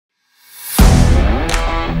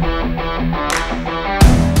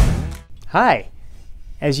Hi.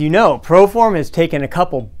 As you know, Proform has taken a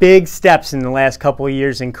couple big steps in the last couple of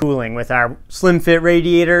years in cooling with our slim fit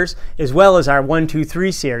radiators as well as our 123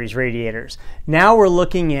 series radiators. Now we're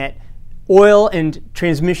looking at oil and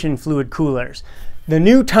transmission fluid coolers. The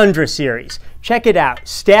new Tundra series. Check it out.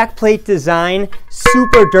 Stack plate design,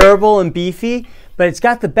 super durable and beefy, but it's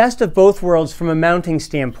got the best of both worlds from a mounting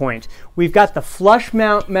standpoint. We've got the flush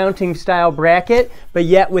mount mounting style bracket, but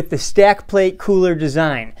yet with the stack plate cooler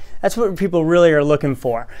design. That's what people really are looking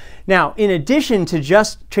for. Now, in addition to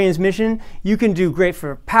just transmission, you can do great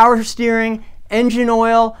for power steering, engine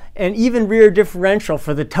oil, and even rear differential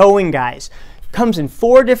for the towing guys. Comes in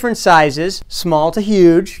 4 different sizes, small to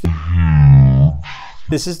huge.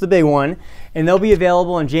 This is the big one, and they'll be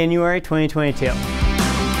available in January 2022.